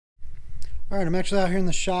All right, I'm actually out here in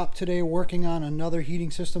the shop today working on another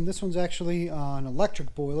heating system. This one's actually an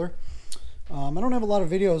electric boiler. I don't have a lot of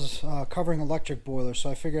videos covering electric boilers, so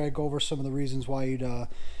I figured I'd go over some of the reasons why you'd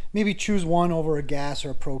maybe choose one over a gas or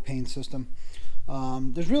a propane system.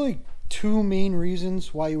 There's really two main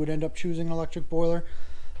reasons why you would end up choosing an electric boiler.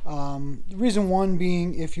 Reason one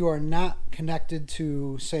being if you are not connected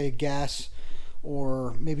to, say, gas,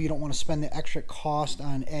 or maybe you don't want to spend the extra cost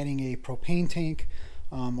on adding a propane tank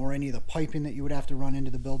or any of the piping that you would have to run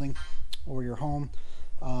into the building or your home.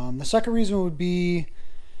 The second reason would be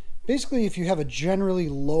basically if you have a generally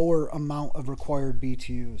lower amount of required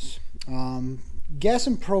BTUs. Gas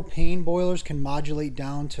and propane boilers can modulate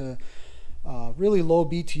down to really low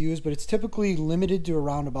BTUs, but it's typically limited to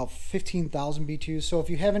around about 15,000 BTUs. So if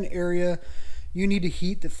you have an area you need to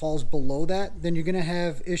heat that falls below that, then you're going to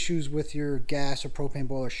have issues with your gas or propane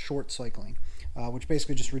boiler short cycling, which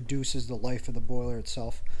basically just reduces the life of the boiler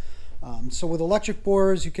itself. So with electric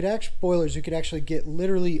boilers, you could actually get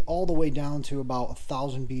literally all the way down to about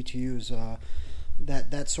 1,000 BTUs.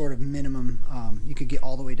 That sort of minimum you could get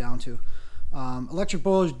all the way down to. Electric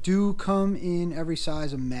boilers do come in every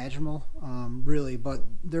size imaginable, really, but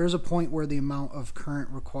there is a point where the amount of current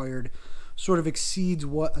required sort of exceeds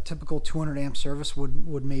what a typical 200 amp service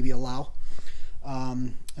would maybe allow.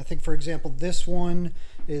 I think, for example, this one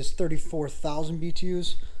is 34,000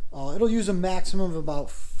 BTUs. It'll use a maximum of about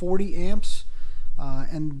 40 amps,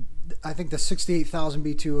 and I think the 68,000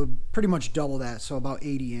 BTU would pretty much double that, so about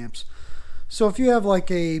 80 amps. So if you have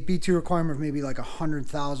like a BTU requirement of maybe like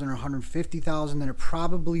 100,000 or 150,000, then it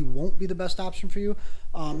probably won't be the best option for you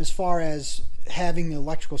as far as having the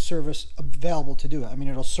electrical service available to do it. I mean,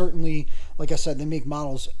 it'll certainly, like I said, they make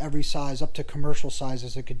models every size up to commercial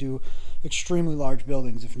sizes that could do extremely large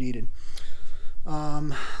buildings if needed.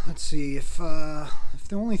 Let's see, if the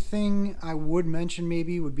only thing I would mention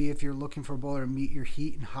maybe would be if you're looking for a boiler to meet your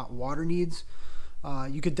heat and hot water needs.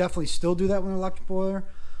 You could definitely still do that with an electric boiler.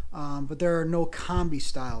 But there are no combi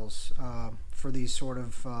styles for these sort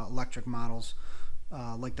of electric models,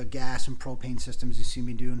 like the gas and propane systems you see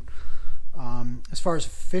me doing. As far as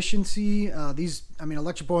efficiency,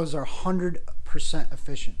 electric boilers are 100%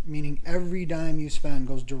 efficient, meaning every dime you spend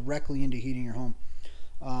goes directly into heating your home.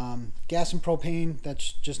 Gas and propane,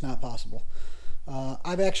 that's just not possible.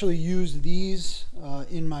 I've actually used these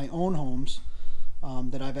in my own homes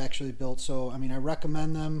that I've actually built, so I mean, I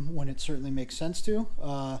recommend them when it certainly makes sense to.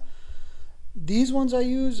 These ones I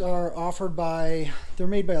use are they're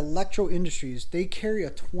made by Electro Industries. They carry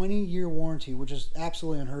a 20-year warranty, which is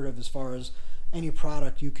absolutely unheard of as far as any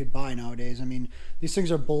product you could buy nowadays. I mean, these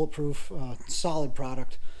things are bulletproof, solid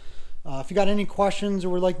product. If you got any questions or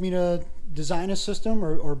would like me to design a system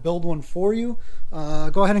or build one for you,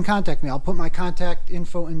 go ahead and contact me. I'll put my contact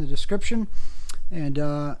info in the description. And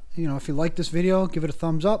if you like this video, give it a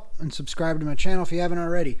thumbs up and subscribe to my channel if you haven't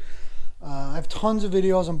already. I have tons of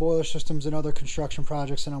videos on boiler systems and other construction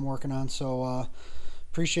projects that I'm working on, so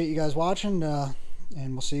appreciate you guys watching, and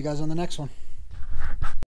we'll see you guys on the next one.